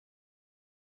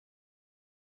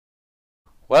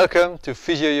Welcome to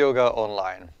PhysioYoga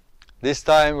Online. This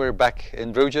time we're back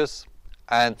in Bruges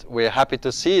and we're happy to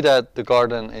see that the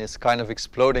garden is kind of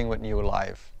exploding with new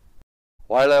life.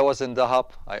 While I was in the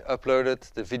hub, I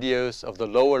uploaded the videos of the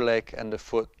lower leg and the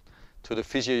foot to the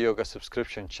PhysioYoga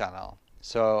subscription channel.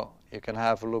 So you can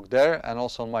have a look there and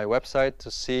also on my website to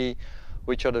see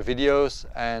which are the videos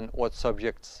and what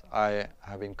subjects I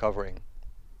have been covering.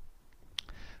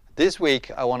 This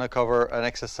week I want to cover an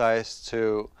exercise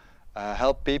to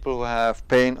help people who have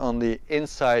pain on the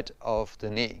inside of the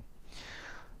knee.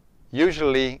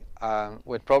 Usually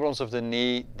with problems of the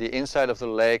knee, the inside of the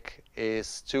leg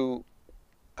is too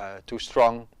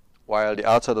strong, while the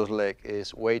outside of the leg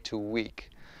is way too weak.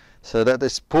 So that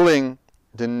is pulling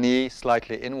the knee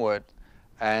slightly inward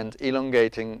and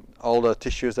elongating all the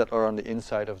tissues that are on the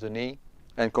inside of the knee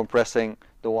and compressing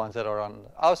the ones that are on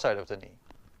the outside of the knee.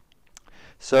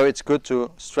 So it's good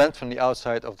to strengthen the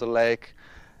outside of the leg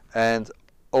and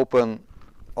open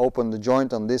the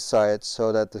joint on this side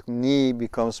so that the knee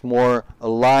becomes more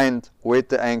aligned with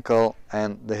the ankle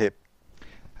and the hip.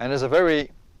 And there's a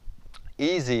very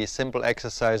easy, simple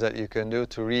exercise that you can do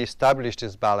to re-establish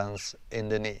this balance in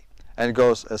the knee. And it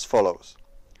goes as follows.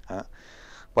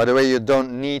 By the way, you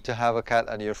don't need to have a cat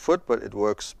at your foot, but it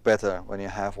works better when you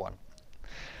have one.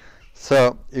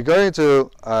 So you're going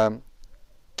to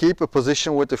keep a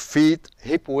position with the feet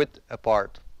hip width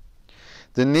apart.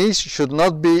 The knees should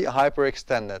not be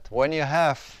hyperextended. When you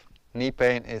have knee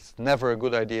pain, it's never a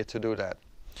good idea to do that,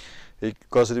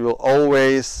 because it will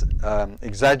always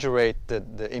exaggerate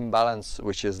the imbalance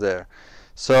which is there.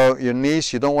 So your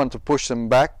knees, you don't want to push them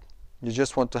back, you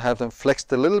just want to have them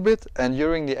flexed a little bit, and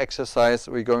during the exercise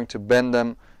we're going to bend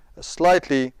them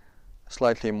slightly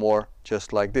more,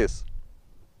 just like this.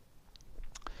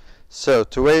 So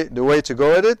the way to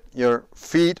go at it, your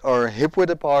feet are hip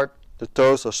width apart, the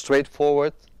toes are straight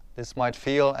forward. This might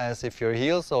feel as if your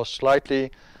heels are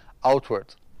slightly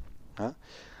outward.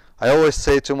 I always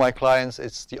say to my clients,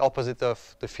 it's the opposite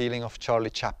of the feeling of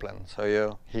Charlie Chaplin. So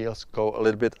your heels go a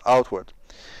little bit outward.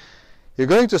 You're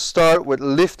going to start with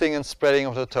lifting and spreading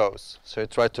of the toes. So you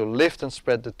try to lift and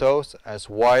spread the toes as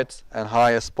wide and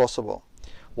high as possible,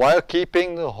 while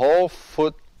keeping the whole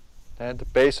foot and the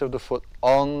base of the foot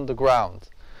on the ground.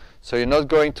 So you're not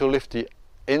going to lift the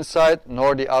inside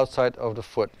nor the outside of the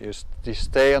foot. You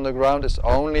stay on the ground. It's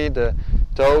only the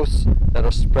toes that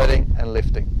are spreading and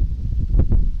lifting.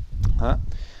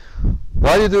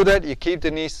 While you do that, you keep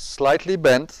the knees slightly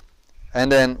bent,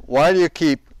 and then while you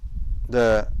keep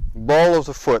the ball of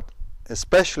the foot,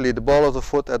 especially the ball of the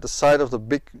foot at the side of the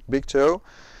big toe,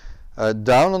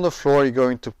 down on the floor, you're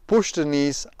going to push the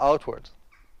knees outward.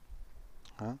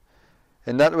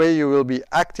 In that way you will be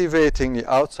activating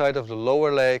the outside of the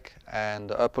lower leg and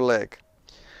the upper leg.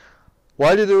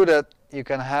 While you do that, you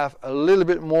can have a little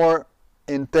bit more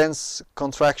intense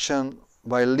contraction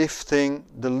by lifting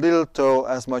the little toe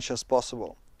as much as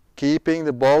possible. Keeping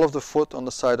the ball of the foot on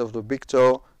the side of the big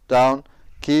toe down,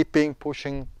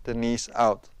 pushing the knees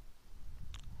out.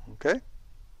 Okay?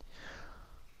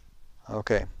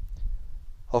 Okay.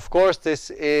 Of course this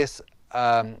is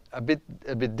a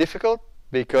bit difficult,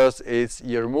 because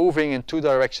you're moving in two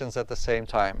directions at the same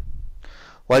time.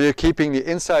 While you're keeping the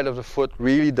inside of the foot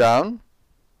really down,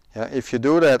 if you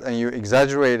do that and you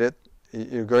exaggerate it,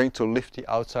 you're going to lift the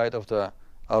outside of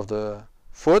the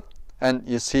foot, and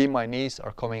you see my knees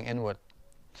are coming inward.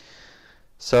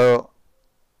 So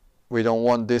we don't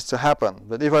want this to happen.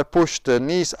 But if I push the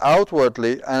knees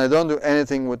outwardly and I don't do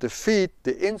anything with the feet,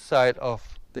 the inside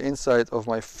of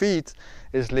my feet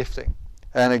is lifting.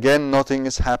 And again, nothing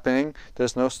is happening.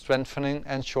 There's no strengthening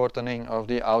and shortening of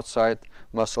the outside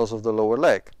muscles of the lower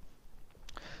leg.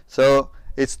 So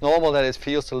it's normal that it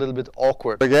feels a little bit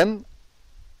awkward. Again,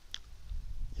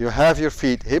 you have your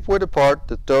feet hip width apart,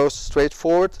 the toes straight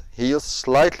forward, heels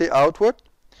slightly outward.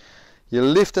 You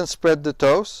lift and spread the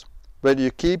toes, but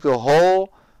you keep the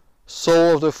whole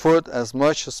sole of the foot as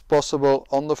much as possible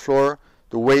on the floor,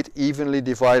 the weight evenly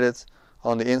divided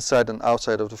on the inside and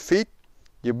outside of the feet.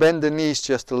 You bend the knees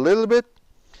just a little bit,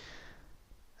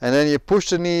 and then you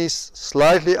push the knees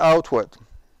slightly outward.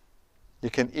 You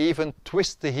can even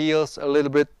twist the heels a little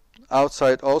bit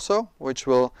outside also, which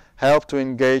will help to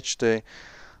engage the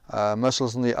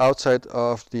muscles on the outside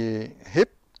of the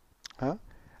hip.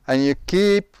 And you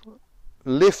keep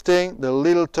lifting the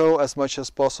little toe as much as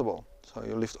possible. So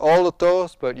you lift all the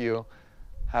toes, but you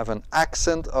have an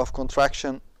accent of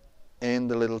contraction in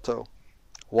the little toe,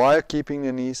 while keeping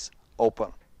the knees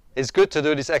open. It's good to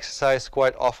do this exercise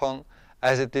quite often,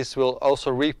 as this will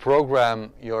also reprogram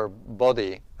your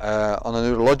body on a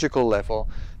neurological level,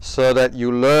 so that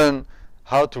you learn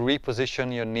how to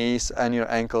reposition your knees and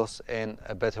your ankles in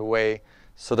a better way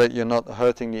so that you're not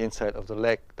hurting the inside of the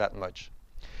leg that much.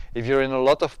 If you're in a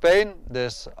lot of pain,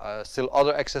 there's still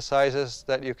other exercises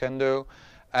that you can do,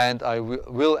 and I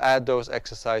will add those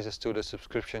exercises to the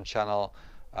subscription channel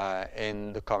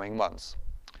in the coming months.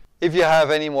 If you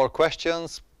have any more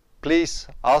questions, please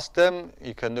ask them.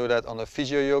 You can do that on the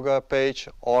PhysioYoga page,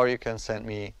 or you can send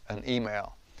me an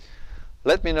email.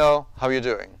 Let me know how you're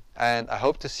doing, and I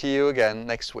hope to see you again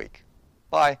next week.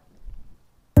 Bye.